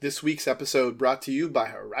This week's episode brought to you by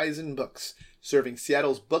Horizon Books, serving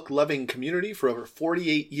Seattle's book-loving community for over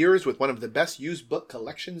 48 years with one of the best used book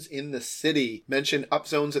collections in the city. Mention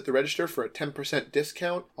Upzones at the register for a 10%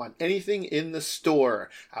 discount on anything in the store.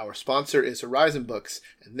 Our sponsor is Horizon Books,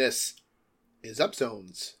 and this is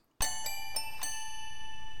Upzones.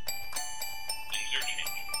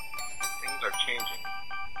 Things are changing.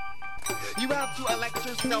 You have to elect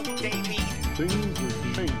yourself, baby. Things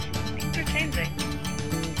are changing. Things are changing.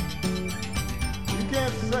 You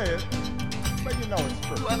can't say it, but you know it's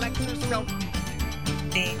true. To elect yourself.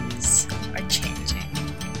 Things are changing.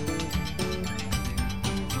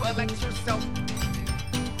 To elect yourself.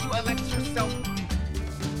 To elect yourself.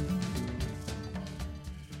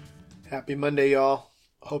 Happy Monday, y'all.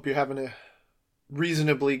 Hope you're having a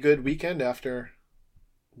reasonably good weekend after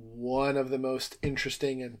one of the most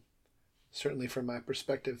interesting and, certainly from my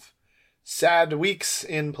perspective, sad weeks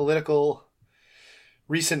in political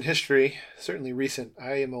recent history. Certainly recent.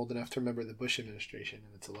 I am old enough to remember the Bush administration,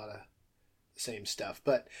 and it's a lot of the same stuff.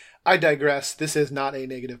 But I digress. This is not a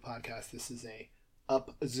negative podcast. This is a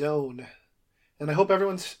up zone. And I hope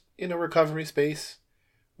everyone's in a recovery space.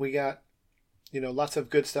 We got, lots of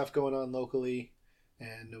good stuff going on locally,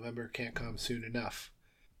 and November can't come soon enough.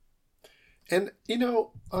 And,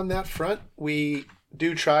 on that front, we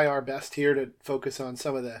do try our best here to focus on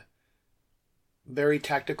some of the very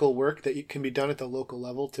tactical work that can be done at the local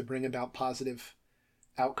level to bring about positive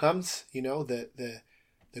outcomes, the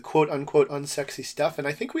quote unquote unsexy stuff. And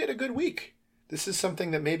I think we had a good week. This is something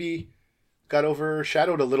that maybe got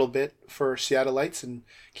overshadowed a little bit for Seattleites and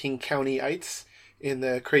King Countyites in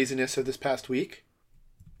the craziness of this past week.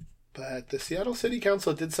 But the Seattle City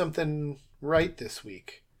Council did something right this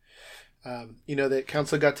week. The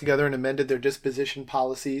council got together and amended their disposition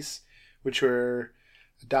policies, which were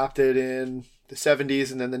adopted in the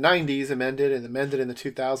 70s and then the 90s, amended in the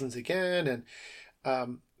 2000s again.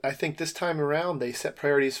 And I think this time around they set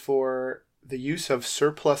priorities for the use of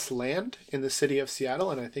surplus land in the city of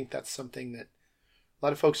Seattle. And I think that's something that a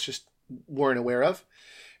lot of folks just weren't aware of.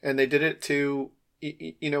 And they did it to,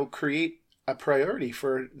 create a priority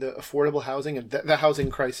for the affordable housing and the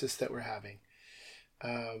housing crisis that we're having.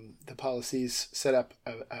 The policies set up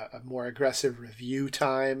a more aggressive review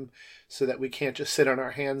time so that we can't just sit on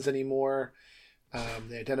our hands anymore.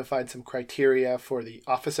 They identified some criteria for the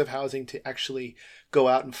Office of Housing to actually go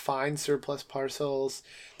out and find surplus parcels.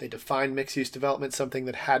 They defined mixed-use development, something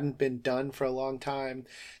that hadn't been done for a long time.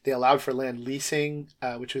 They allowed for land leasing,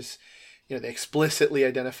 which was, they explicitly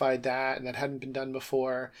identified that, and that hadn't been done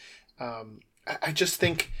before. I just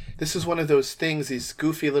think this is one of those things, these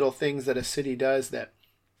goofy little things that a city does that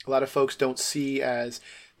a lot of folks don't see as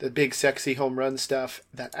the big, sexy home run stuff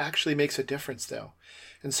that actually makes a difference, though.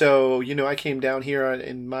 And so, I came down here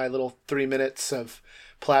in my little 3 minutes of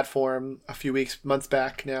platform a few months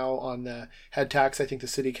back now on the head tax. I think the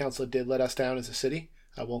city council did let us down as a city.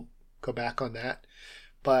 I won't go back on that.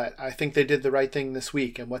 But I think they did the right thing this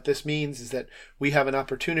week. And what this means is that we have an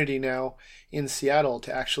opportunity now in Seattle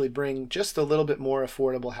to actually bring just a little bit more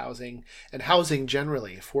affordable housing and housing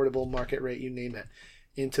generally, affordable market rate, you name it,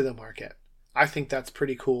 into the market. I think that's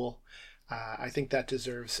pretty cool. I think that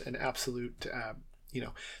deserves an absolute,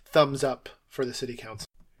 thumbs up for the city council.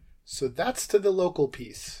 So that's to the local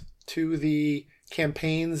piece. To the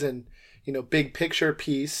campaigns and, big picture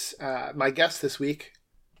piece, my guest this week,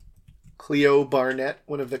 Cleo Barnett,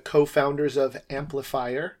 one of the co-founders of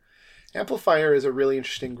Amplifier. Amplifier is a really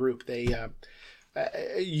interesting group. They,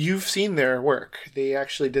 you've seen their work. They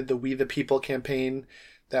actually did the We the People campaign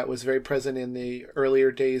that was very present in the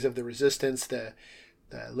earlier days of the resistance. The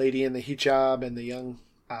lady in the hijab and the young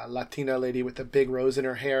Latina lady with the big rose in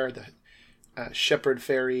her hair, the shepherd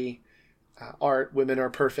fairy art, women are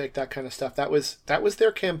perfect, that kind of stuff. That was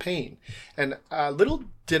their campaign. And little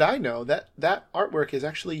did I know that artwork is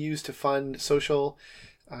actually used to fund social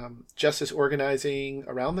justice organizing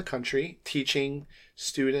around the country, teaching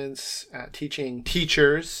students, teaching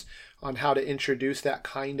teachers on how to introduce that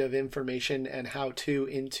kind of information and how to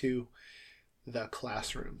into the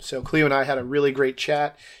classroom. So Cleo and I had a really great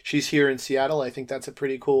chat. She's here in Seattle. I think that's a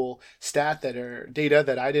pretty cool stat data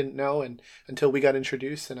that I didn't know and until we got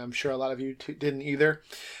introduced, and I'm sure a lot of you didn't either.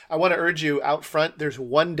 I want to urge you out front, there's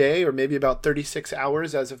one day or maybe about 36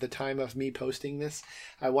 hours as of the time of me posting this.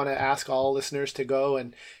 I want to ask all listeners to go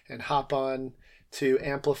and hop on to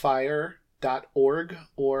amplifier.org,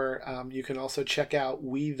 or you can also check out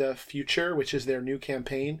We the Future, which is their new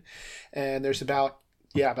campaign. And there's about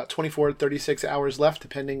 24 to 36 hours left,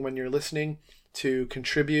 depending when you're listening, to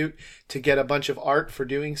contribute, to get a bunch of art for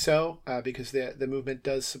doing so, because the movement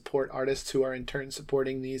does support artists who are in turn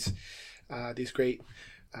supporting these great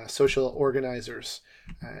social organizers,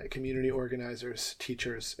 community organizers,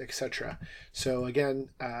 teachers, etc. So again,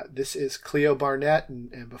 this is Cleo Barnett,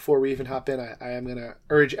 and before we even hop in, I am going to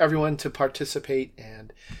urge everyone to participate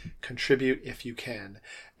and contribute if you can.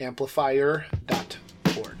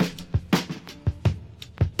 Amplifier.org.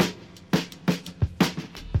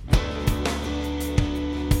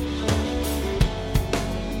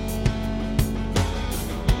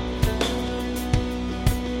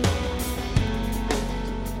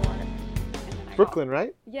 Brooklyn,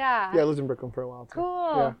 right? Yeah. Yeah, I lived in Brooklyn for a while too.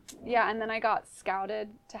 Cool. Yeah, and then I got scouted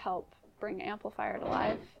to help bring Amplifier to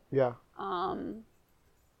life. Yeah. And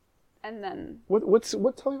then What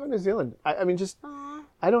tell me about New Zealand? I mean, just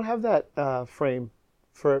I don't have that frame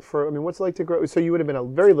for I mean, what's it like to grow? So you would have been a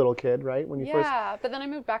very little kid, right, when you first? Yeah, but then I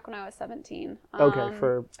moved back when I was 17.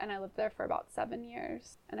 Okay, and I lived there for about 7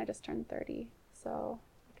 years, and I just turned 30, so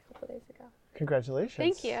like a couple of days ago. Congratulations.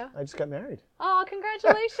 Thank you. I just got married. Oh,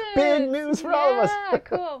 congratulations! Big news for all of us. Yeah,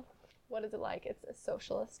 cool. What is it like? It's a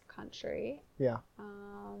socialist country. Yeah.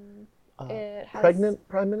 It has Pregnant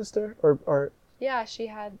prime minister or Yeah, she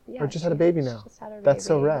had. Yeah, or just had a baby now. She just had her That's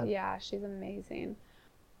so baby. rad. Yeah, she's amazing.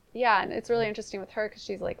 Yeah, and it's really interesting with her because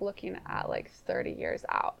she's like looking at like 30 years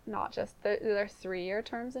out, not just they're 3-year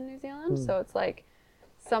terms in New Zealand. So it's like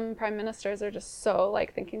some prime ministers are just so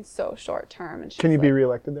like thinking so short term. And she's can you be like,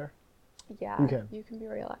 reelected there? Yeah, you can be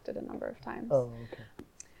reelected a number of times. Oh, okay.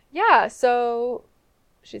 Yeah, so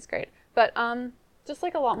she's great, but just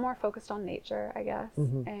like a lot more focused on nature, I guess,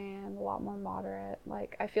 and a lot more moderate.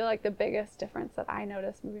 Like I feel like the biggest difference that I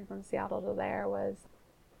noticed moving from Seattle to there was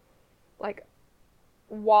like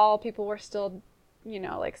while people were still, you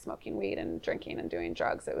know, like smoking weed and drinking and doing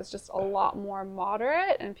drugs, it was just a lot more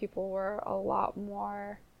moderate, and people were a lot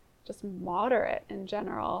more just moderate in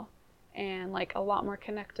general, and like a lot more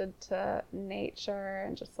connected to nature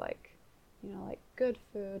and just like, you know, like good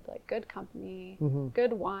food, like good company,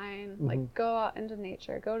 good wine, like go out into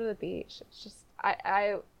nature, go to the beach. It's just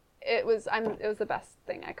it was the best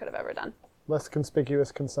thing I could have ever done. Less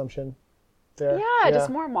conspicuous consumption there. Yeah, just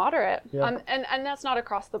more moderate. Yeah. And that's not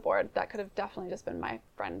across the board. That could have definitely just been my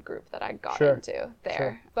friend group that I got Sure. into there.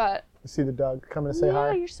 Sure. But You see the dog coming to say hi.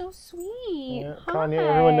 yeah, you're so sweet. Yeah, Hi. Kanye.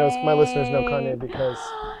 Everyone knows. My listeners know Kanye because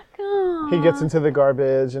he gets into the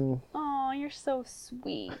garbage and. Oh, you're so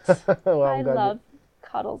sweet. Well, I I'm glad love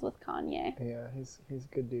cuddles with Kanye. Yeah, he's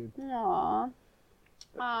a good dude. Aww.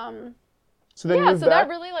 So then you Yeah, moved so back. that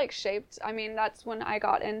really like shaped, I mean, that's when I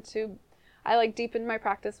got into, I like deepened my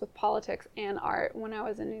practice with politics and art when I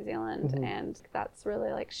was in New Zealand, and that's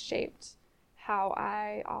really like shaped how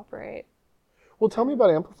I operate. Well, tell me about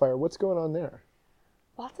Amplifier. What's going on there?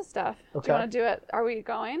 Lots of stuff. Okay. Do you want to do it? Are we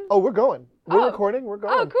going? Oh, we're going. We're Oh. recording. We're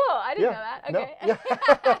going. Oh, cool. I didn't Yeah. know that. No. Okay.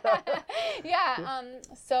 Yeah. Yeah.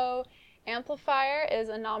 So Amplifier is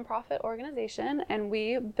a nonprofit organization, and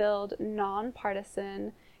we build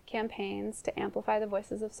nonpartisan campaigns to amplify the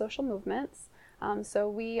voices of social movements. So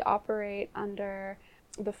we operate under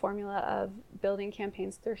the formula of building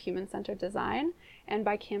campaigns through human-centered design. And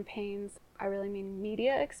by campaigns, I really mean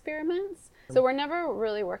media experiments. So we're never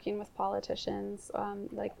really working with politicians.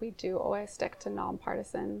 Like we do always stick to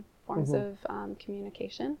nonpartisan forms of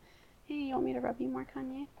communication. Hey, you want me to rub you more,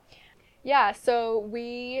 Kanye? Yeah, so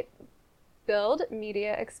we build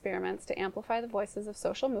media experiments to amplify the voices of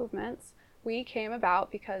social movements. We came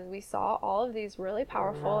about because we saw all of these really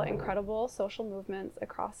powerful, incredible social movements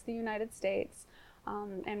across the United States.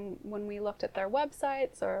 And when we looked at their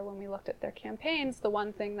websites or when we looked at their campaigns, the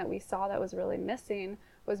one thing that we saw that was really missing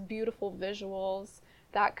was beautiful visuals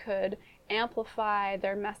that could amplify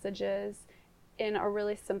their messages in a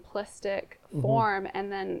really simplistic form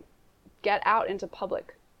and then get out into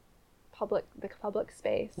public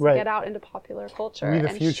space, Right. get out into popular culture. We the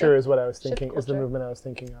and Future shift- is what I was shift thinking, is the culture. movement I was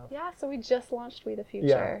thinking of. Yeah, so we just launched We the Future.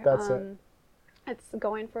 Yeah, that's it. It's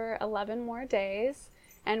going for 11 more days,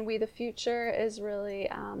 and We the Future is really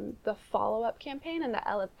the follow-up campaign and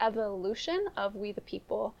the evolution of We the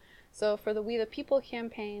People. So for the We the People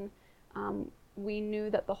campaign, we knew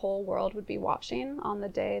that the whole world would be watching on the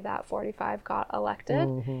day that 45 got elected.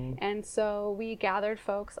 And so we gathered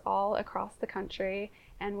folks all across the country,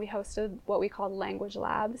 and we hosted what we called language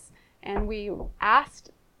labs. And we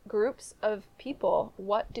asked groups of people,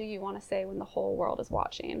 what do you want to say when the whole world is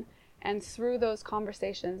watching? And through those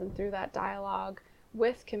conversations and through that dialogue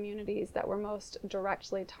with communities that were most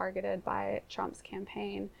directly targeted by Trump's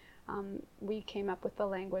campaign, we came up with the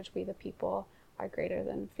language, we the people are greater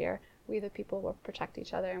than fear. We the people will protect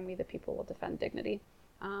each other, and we the people will defend dignity.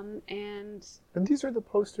 And these are the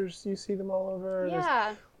posters, you see them all over. yeah,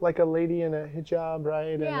 There's like a lady in a hijab,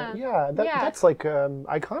 right? Yeah. And, Yeah. that's like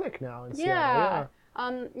iconic now in Seattle. yeah.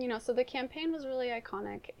 So the campaign was really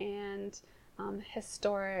iconic and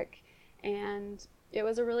historic, and it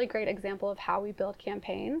was a really great example of how we build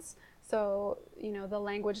campaigns. So, the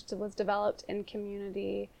language was developed in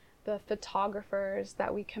community. The photographers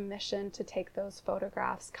that we commissioned to take those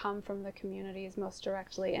photographs come from the communities most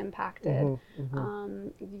directly impacted.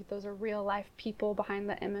 Those are real life people behind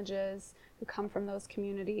the images who come from those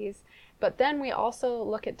communities. But then we also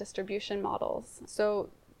look at distribution models. So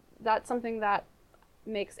that's something that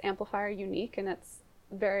makes Amplifier unique, and it's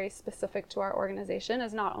very specific to our organization,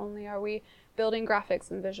 is not only are we building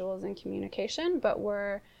graphics and visuals and communication, but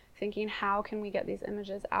we're thinking, how can we get these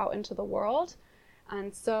images out into the world?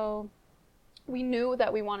 And so we knew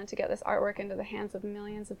that we wanted to get this artwork into the hands of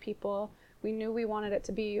millions of people. We knew we wanted it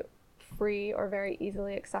to be free or very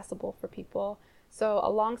easily accessible for people. So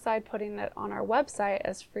alongside putting it on our website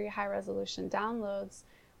as free high-resolution downloads,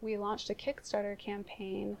 we launched a Kickstarter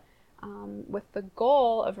campaign with the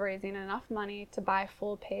goal of raising enough money to buy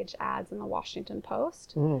full-page ads in the Washington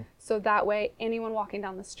Post. So that way anyone walking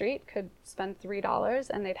down the street could spend $3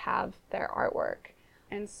 and they'd have their artwork.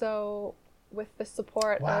 And so with the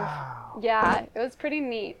support of, it was pretty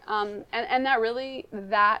neat. And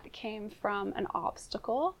that came from an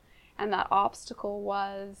obstacle. And that obstacle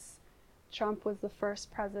was Trump was the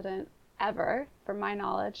first president ever, from my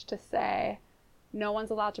knowledge, to say no one's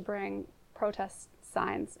allowed to bring protest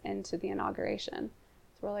signs into the inauguration.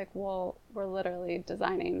 So we're like, well, we're literally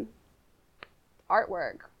designing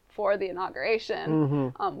artwork for the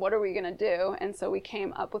inauguration. What are we going to do? And so we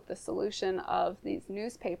came up with the solution of these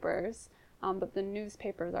newspapers. But the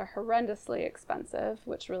newspapers are horrendously expensive,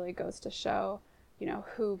 which really goes to show,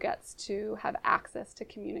 who gets to have access to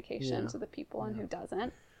communication to the people and who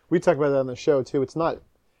doesn't. We talk about that on the show too. It's not,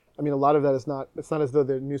 a lot of that is not, it's not as though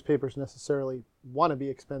the newspapers necessarily want to be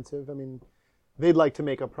expensive. They'd like to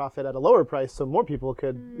make a profit at a lower price so more people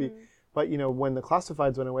could be, but when the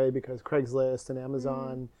classifieds went away because Craigslist and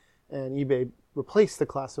Amazon and eBay replaced the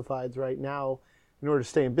classifieds right now, in order to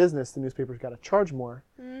stay in business, the newspaper's got to charge more,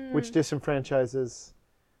 which disenfranchises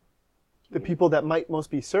the people that might most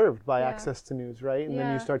be served by access to news, right? And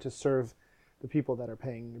then you start to serve the people that are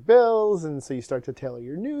paying your bills, and so you start to tailor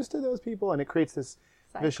your news to those people, and it creates this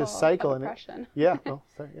vicious cycle. Of oppression. That's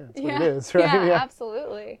what it is, right? Yeah,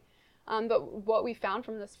 absolutely. But what we found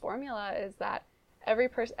from this formula is that every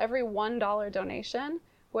 $1 donation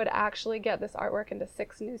would actually get this artwork into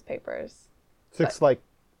 6 newspapers. Six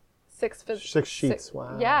sheets.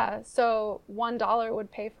 Wow. Yeah. So $1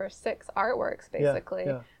 would pay for 6 artworks, basically.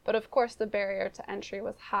 Yeah. But of course, the barrier to entry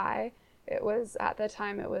was high. It was, at the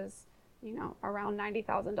time, around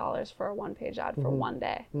 $90,000 for a 1-page ad for one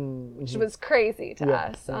day, which was crazy to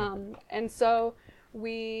us. And so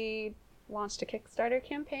we launched a Kickstarter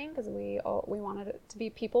campaign because we wanted it to be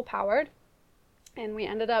people powered, and we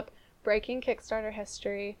ended up breaking Kickstarter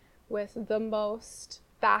history with the most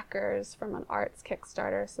backers from an arts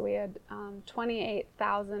Kickstarter. So we had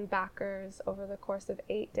 28,000 backers over the course of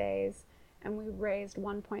 8 days, and we raised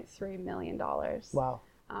 $1.3 million. Wow.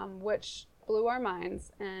 Which blew our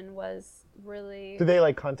minds and was really... Did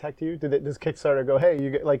they contact you? Does Kickstarter go, hey, do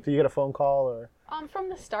you get a phone call or? From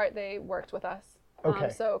the start, they worked with us.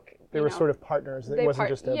 Okay. So they were sort of partners. It wasn't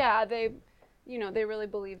just a... Yeah, they really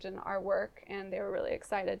believed in our work, and they were really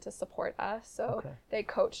excited to support us. So they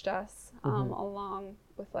coached us along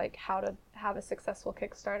with how to have a successful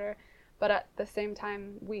Kickstarter. But at the same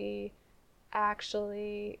time, we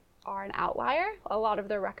actually are an outlier. A lot of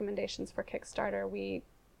their recommendations for Kickstarter, we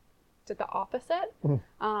did the opposite.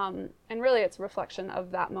 And really it's a reflection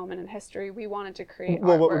of that moment in history. We wanted to create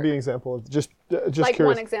artwork. What would be an example of just curious?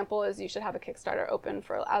 One example is you should have a Kickstarter open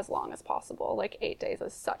for as long as possible. 8 days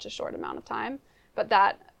is such a short amount of time. But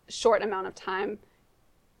that short amount of time,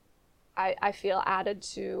 I feel, added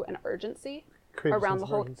to an urgency around the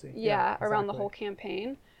whole around the whole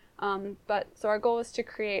campaign. So our goal is to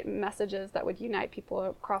create messages that would unite people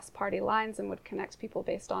across party lines and would connect people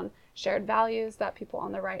based on shared values that people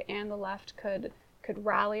on the right and the left could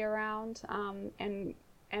rally around.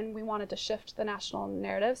 And we wanted to shift the national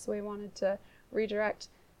narrative, so we wanted to redirect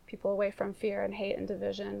people away from fear and hate and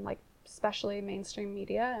division, especially mainstream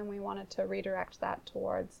media, and we wanted to redirect that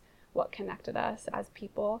towards what connected us as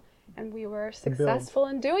people. And we were successful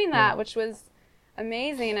in doing that, which was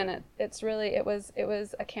amazing. And it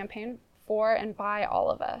was a campaign for and by all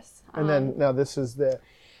of us. And then now this is the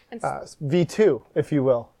V2, if you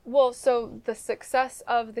will. Well, so the success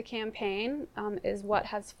of the campaign is what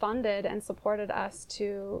has funded and supported us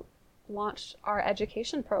to launch our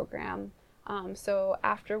education program. So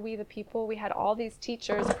after We the People, we had all these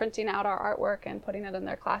teachers printing out our artwork and putting it in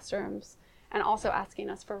their classrooms. and also asking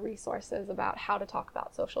us for resources about how to talk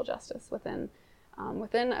about social justice within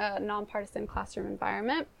a nonpartisan classroom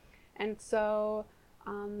environment. And so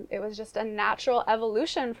it was just a natural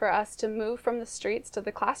evolution for us to move from the streets to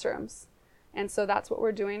the classrooms. And so that's what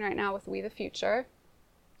we're doing right now with We the Future.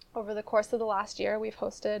 Over the course of the last year, we've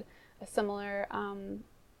hosted a similar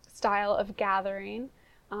style of gathering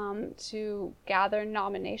to gather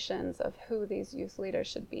nominations of who these youth leaders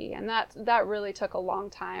should be. And that really took a long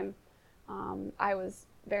time. I was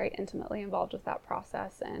very intimately involved with that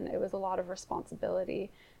process, and it was a lot of responsibility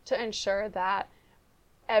to ensure that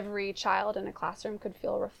every child in a classroom could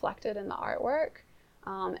feel reflected in the artwork,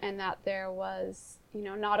 and that there was,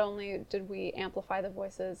 not only did we amplify the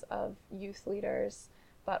voices of youth leaders,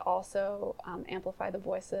 but also amplify the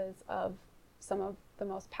voices of some of the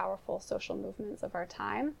most powerful social movements of our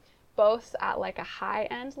time, both at like a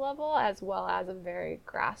high-end level as well as a very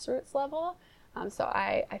grassroots level. So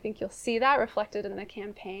I think you'll see that reflected in the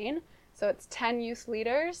campaign. So it's 10 youth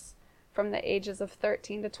leaders from the ages of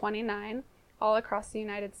 13 to 29 all across the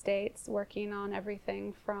United States, working on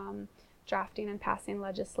everything from drafting and passing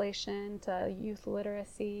legislation to youth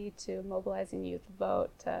literacy to mobilizing youth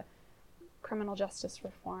vote to criminal justice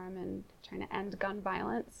reform and trying to end gun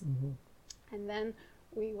violence. Mm-hmm. And then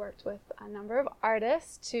we worked with a number of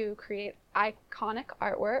artists to create iconic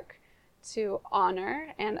artwork to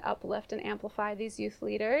honor and uplift and amplify these youth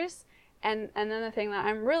leaders. And then the thing that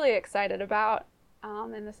I'm really excited about,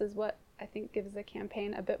 and this is what I think gives the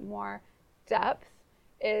campaign a bit more depth,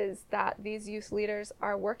 is that these youth leaders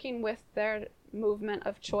are working with their movement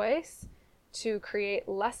of choice to create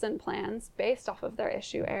lesson plans based off of their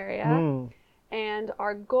issue area. And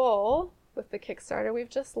our goal with the Kickstarter we've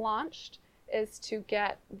just launched is to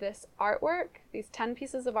get this artwork, these 10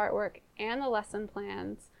 pieces of artwork and the lesson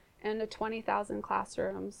plans into 20,000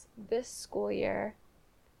 classrooms this school year.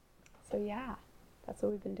 So yeah, that's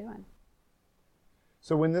what we've been doing.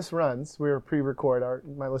 So when this runs, we're pre-record,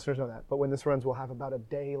 my listeners know that, but when this runs, we'll have about a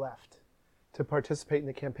day left to participate in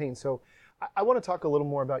the campaign. So I want to talk a little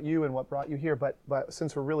more about you and what brought you here, but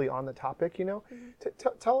since we're really on the topic,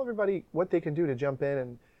 tell everybody what they can do to jump in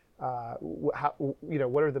and how,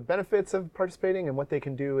 what are the benefits of participating and what they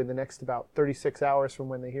can do in the next about 36 hours from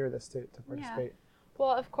when they hear this to participate. Yeah.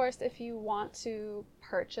 Well, of course, if you want to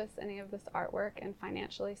purchase any of this artwork and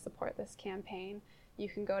financially support this campaign, you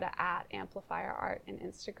can go to @AmplifierArt in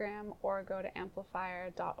Instagram or go to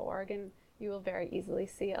amplifier.org, and you will very easily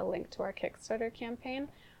see a link to our Kickstarter campaign.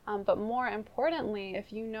 But more importantly,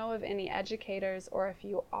 if you know of any educators or if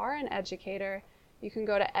you are an educator, you can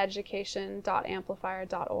go to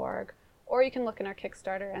education.amplifier.org, or you can look in our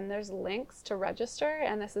Kickstarter and there's links to register,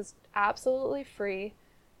 and this is absolutely free.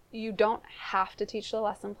 You don't have to teach the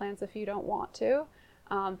lesson plans if you don't want to,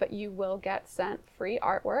 but you will get sent free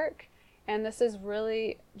artwork. And this is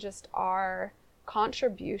really just our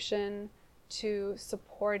contribution to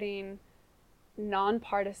supporting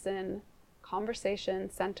nonpartisan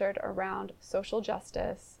conversation centered around social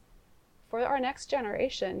justice for our next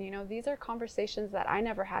generation. These are conversations that I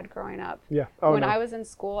never had growing up when I was in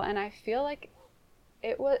school, and I feel like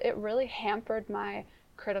it really hampered my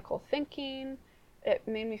critical thinking. It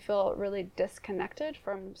made me feel really disconnected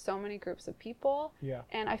from so many groups of people. Yeah.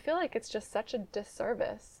 And I feel like it's just such a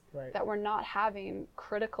disservice that we're not having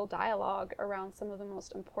critical dialogue around some of the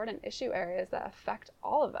most important issue areas that affect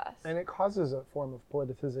all of us. And it causes a form of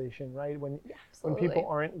politicization, right? When people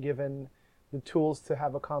aren't given the tools to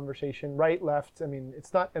have a conversation, right, left,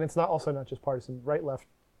 it's not also not just partisan, right, left,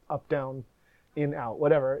 up, down, in, out,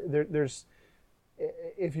 whatever. There's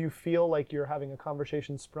if you feel like you're having a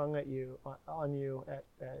conversation sprung at you on you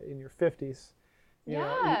in your 50s,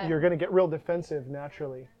 you're going to get real defensive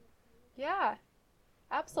naturally. Yeah,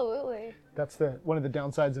 absolutely. That's one of the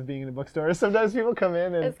downsides of being in a bookstore. Sometimes people come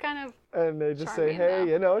in and it's kind of and they just say, "Hey,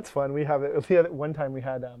 it's fun." We have it. One time we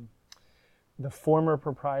had the former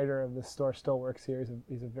proprietor of the store still works here.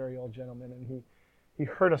 He's a very old gentleman, and he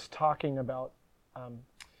heard us talking about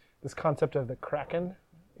this concept of the Kraken.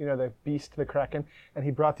 The beast, the Kraken, and he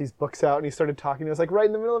brought these books out and he started talking to us like right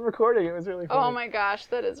in the middle of recording. It was really funny. Oh my gosh,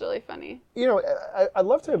 that is really funny. I'd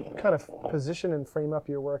love to kind of position and frame up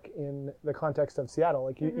your work in the context of Seattle.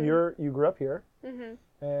 Like you grew up here,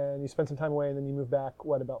 and you spent some time away, and then you moved back,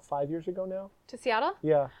 about 5 years ago now? To Seattle?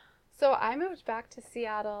 Yeah. So I moved back to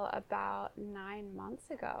Seattle about 9 months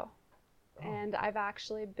ago, and I've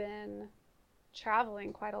actually been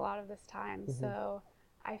traveling quite a lot of this time. So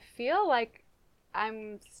I feel like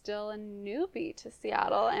I'm still a newbie to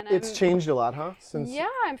Seattle, and it's changed a lot, huh?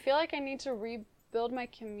 I feel like I need to build my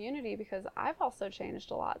community because I've also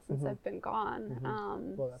changed a lot since I've been gone.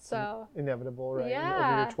 Well, that's so inevitable, right?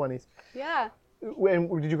 Yeah. Over your 20s. yeah.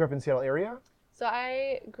 And did you grow up in Seattle area? So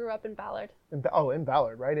I grew up in Ballard. In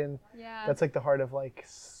Ballard, right? Yeah. That's like the heart of like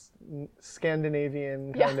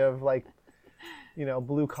Scandinavian kind of like,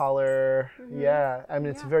 blue collar. Yeah. I mean,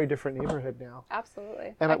 it's a very different neighborhood now.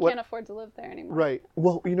 Absolutely. And I can't afford to live there anymore. Right.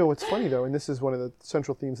 Well, what's funny though, and this is one of the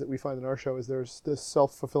central themes that we find in our show, is there's this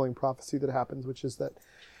self-fulfilling prophecy that happens, which is that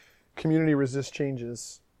community resists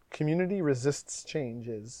changes. Community resists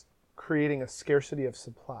changes, creating a scarcity of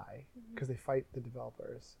supply because they fight the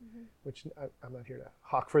developers, which I'm not here to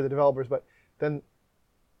hawk for the developers, but then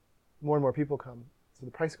more and more people come, so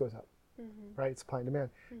the price goes up, right? Supply and demand.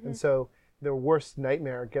 And so their worst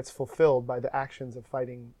nightmare gets fulfilled by the actions of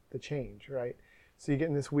fighting the change, right? So you get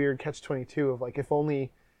in this weird catch-22 of like, if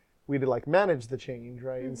only we'd like manage the change,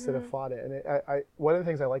 right, instead of fought it. And I one of the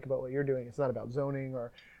things I like about what you're doing, it's not about zoning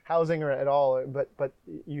or housing or at all, but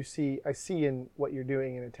I see in what you're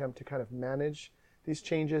doing an attempt to kind of manage these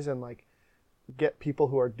changes and like get people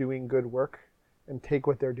who are doing good work and take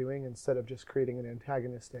what they're doing instead of just creating an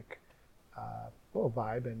antagonistic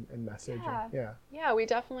vibe and message. Yeah, we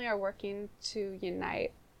definitely are working to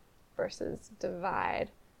unite versus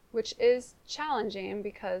divide, which is challenging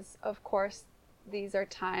because, of course, these are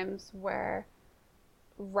times where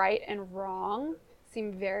right and wrong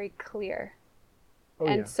seem very clear.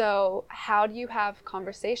 So how do you have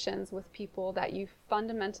conversations with people that you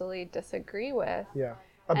fundamentally disagree with? Yeah,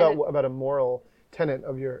 about a moral tenet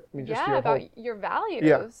of your, your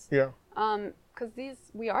values. Yeah. Because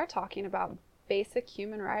we are talking about basic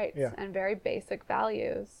human rights and very basic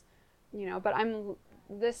values, but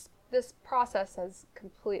this process has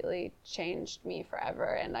completely changed me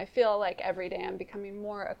forever, and I feel like every day I'm becoming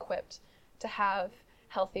more equipped to have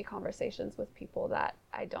healthy conversations with people that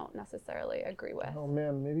I don't necessarily agree with. Oh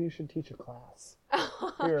man, maybe you should teach a class.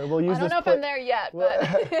 Here, we'll use I don't know if I'm there yet,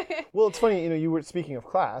 but well, it's funny, you were speaking of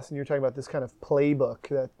class, and you're talking about this kind of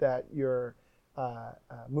playbook that your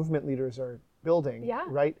movement leaders are building,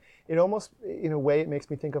 right? It almost, in a way, it makes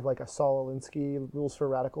me think of like a Saul Alinsky Rules for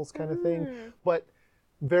Radicals kind of thing, but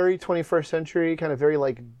very 21st century, kind of very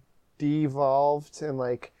like devolved and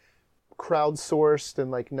like crowdsourced,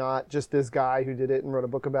 and like not just this guy who did it and wrote a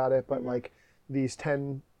book about it, but like these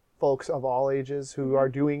 10 folks of all ages who are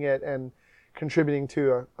doing it and contributing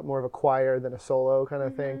to a more of a choir than a solo kind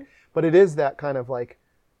of thing. But it is that kind of like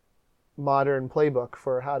modern playbook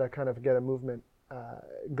for how to kind of get a movement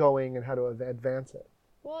going and how to advance it.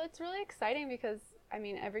 Well, it's really exciting because,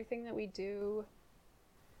 everything that we do,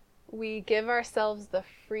 we give ourselves the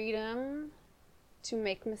freedom to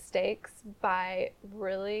make mistakes by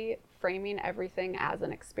really framing everything as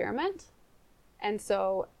an experiment. And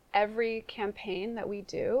so every campaign that we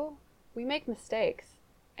do, we make mistakes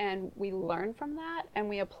and we learn from that and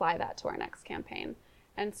we apply that to our next campaign.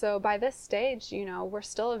 And so by this stage, we're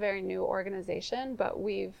still a very new organization, but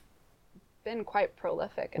we've been quite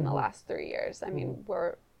prolific in the last 3 years.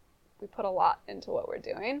 We put a lot into what we're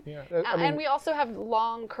doing. Yeah. And we also have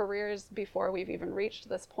long careers before we've even reached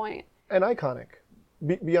this point. And iconic.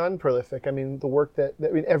 Beyond prolific, the work that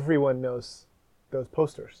everyone knows those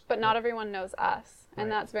posters. But not everyone knows us,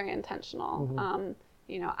 and that's very intentional.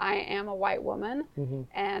 I am a white woman,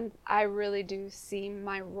 and I really do see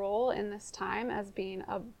my role in this time as being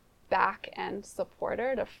a back-end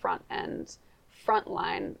supporter to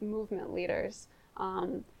frontline movement leaders.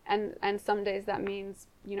 And some days that means,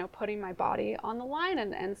 putting my body on the line,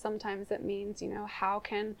 and sometimes it means, how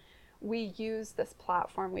can we use this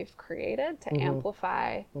platform we've created to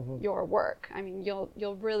amplify your work.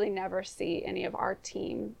 You'll really never see any of our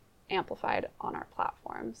team amplified on our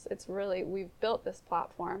platforms. It's really, we've built this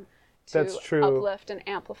platform to uplift and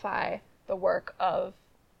amplify the work of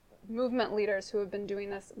movement leaders who have been doing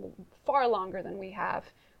this far longer than we have.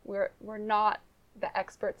 We're not the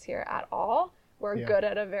experts here at all. We're good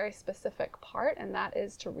at a very specific part, and that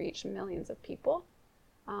is to reach millions of people.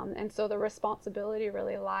 And so the responsibility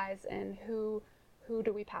really lies in who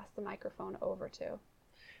do we pass the microphone over to.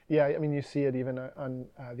 Yeah, you see it even on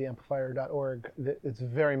the amplifier.org. It's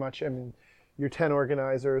very much, your 10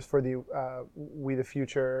 organizers for the We the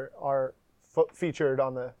Future are featured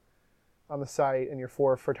on the site, and your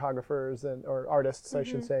 4 photographers or artists, I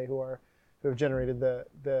should say, who have generated the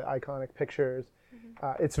iconic pictures.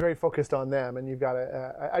 It's very focused on them, and you've got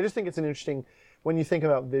I just think it's an interesting, when you think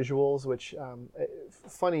about visuals, which,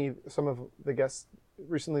 funny, some of the guests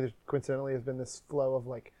recently, coincidentally, has been this flow of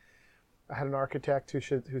like, I had an architect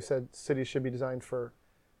who said cities should be designed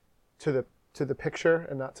to the picture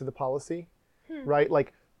and not to the policy, right?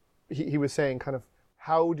 Like he was saying kind of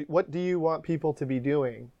what do you want people to be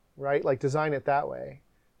doing, right? Like design it that way.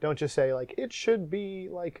 Don't just say like it should be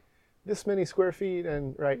like this many square feet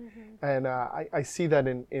and right. And I see that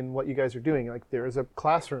in what you guys are doing. Like there is a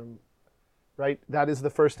classroom, right? That is the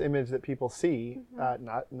first image that people see,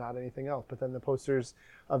 not anything else. But then the posters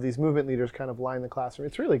of these movement leaders kind of line the classroom.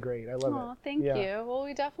 It's really great. I love it. Thank you. Well,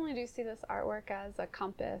 we definitely do see this artwork as a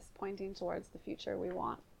compass pointing towards the future we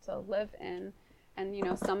want to live in. And, you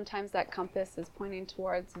know, sometimes that compass is pointing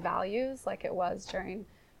towards values like it was during,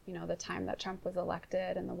 you know, the time that Trump was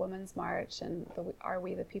elected and the Women's March and the Are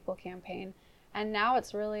We the People campaign. And now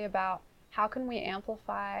it's really about how can we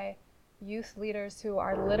amplify youth leaders who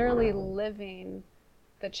are literally living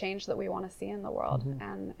the change that we want to see in the world.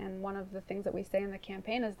 And one of the things that we say in the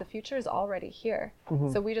campaign is the future is already here.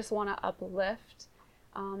 So we just want to uplift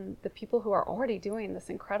the people who are already doing this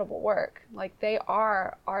incredible work. Like they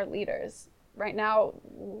are our leaders. Right now,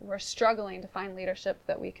 we're struggling to find leadership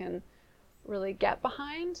that we can really get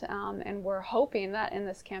behind. And we're hoping that in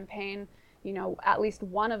this campaign, you know, at least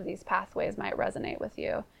one of these pathways might resonate with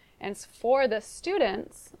you. And for the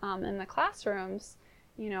students in the classrooms,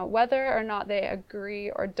 you know, whether or not they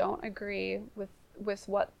agree or don't agree with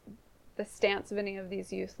what the stance of any of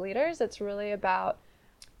these youth leaders, it's really about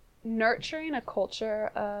nurturing a culture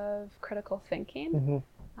of critical thinking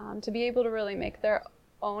to be able to really make their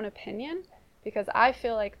own opinion. Because I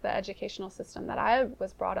feel like the educational system that I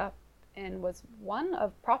was brought up in was one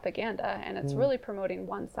of propaganda, and it's really promoting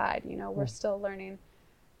one side. You know, we're still learning,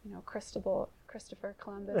 you know, Christopher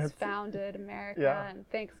Columbus founded America and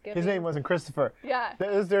Thanksgiving. His name wasn't Christopher. Yeah.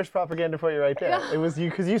 There's propaganda for you right there. Yeah. It was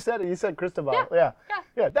you, because you said it. You said Cristobal. Yeah.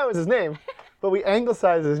 Yeah, that was his name. But we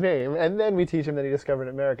anglicized his name, and then we teach him that he discovered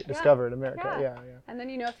America. Yeah. And then,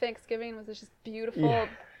 you know, Thanksgiving was this just beautiful,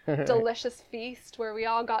 delicious feast where we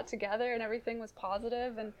all got together and everything was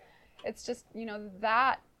positive. And it's just, you know,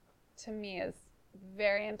 that to me is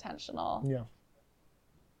very intentional.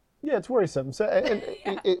 Yeah, it's worrisome. So,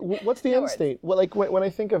 what's the end state? Well, like when I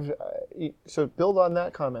think of, so build on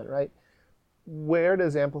that comment, right? Where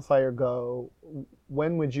does Amplifier go?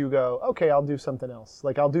 When would you go, okay, I'll do something else.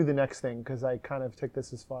 Like I'll do the next thing because I kind of took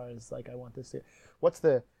this as far as like I want this to. What's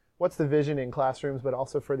the vision in classrooms, but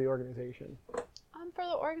also for the organization? For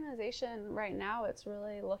the organization right now, it's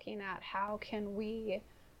really looking at how can we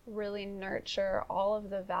really nurture all of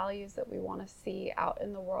the values that we want to see out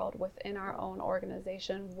in the world within our own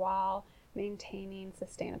organization while maintaining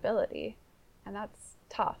sustainability. And that's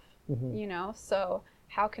tough, you know? So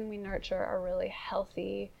how can we nurture a really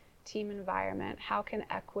healthy team environment? How can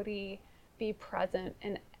equity be present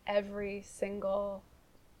in every single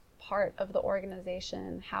part of the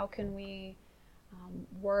organization? How can we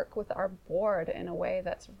work with our board in a way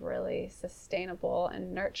that's really sustainable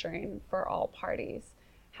and nurturing for all parties?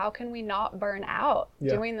 How can we not burn out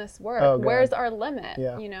doing this work? Where's our limit?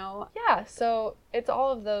 You know? So it's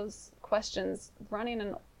all of those questions. Running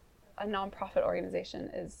a nonprofit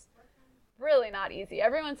organization is really not easy.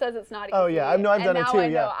 Everyone says it's not easy. Oh yeah, I've done it too. I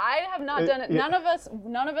know. I have not done it. None of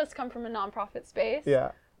us come from a nonprofit space.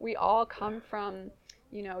 We all come from,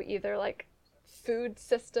 you know, either like food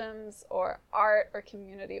systems or art or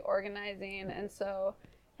community organizing. And so,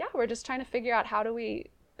 we're just trying to figure out how do we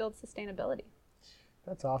build sustainability.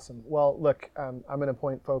 That's awesome. Well, look, I'm going to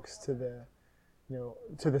point folks to the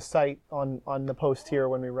site on the post here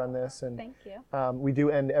when we run this. And thank you. We do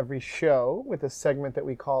end every show with a segment that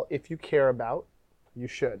we call "If You Care About, You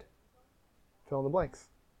Should." Fill in the blanks.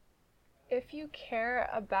 If you care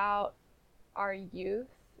about our youth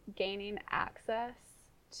gaining access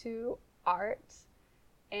to art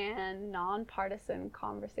and nonpartisan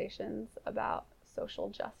conversations about social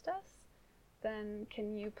justice, then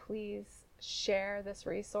can you please share this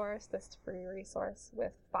resource, this free resource,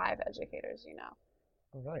 with 5 educators you know?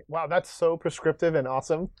 All right. Wow, that's so prescriptive and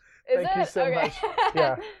awesome. Thank you so much.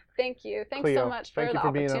 Yeah. Thank you. Thanks Cleo, so much for the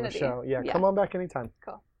opportunity. Being on the show. Yeah, come on back anytime.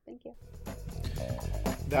 Cool. Thank you.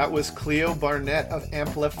 That was Cleo Barnett of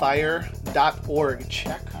Amplifier.org.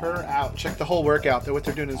 Check her out. Check the whole work out. What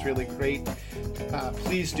they're doing is really great.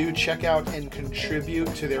 Please do check out and contribute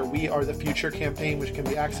to their We Are the Future campaign, which can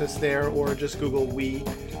be accessed there, or just Google We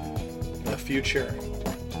the Future.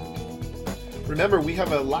 Remember, we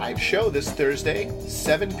have a live show this Thursday,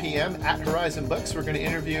 7 p.m. at Horizon Books. We're going to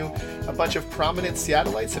interview a bunch of prominent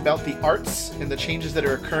Seattleites about the arts and the changes that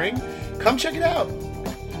are occurring. Come check it out.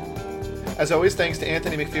 As always, thanks to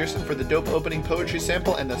Anthony McPherson for the dope opening poetry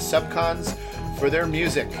sample and the Subcons for their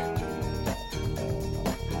music.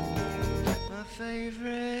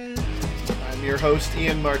 I'm your host,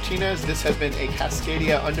 Ian Martinez. This has been a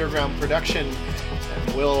Cascadia Underground production,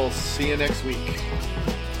 and we'll see you next week.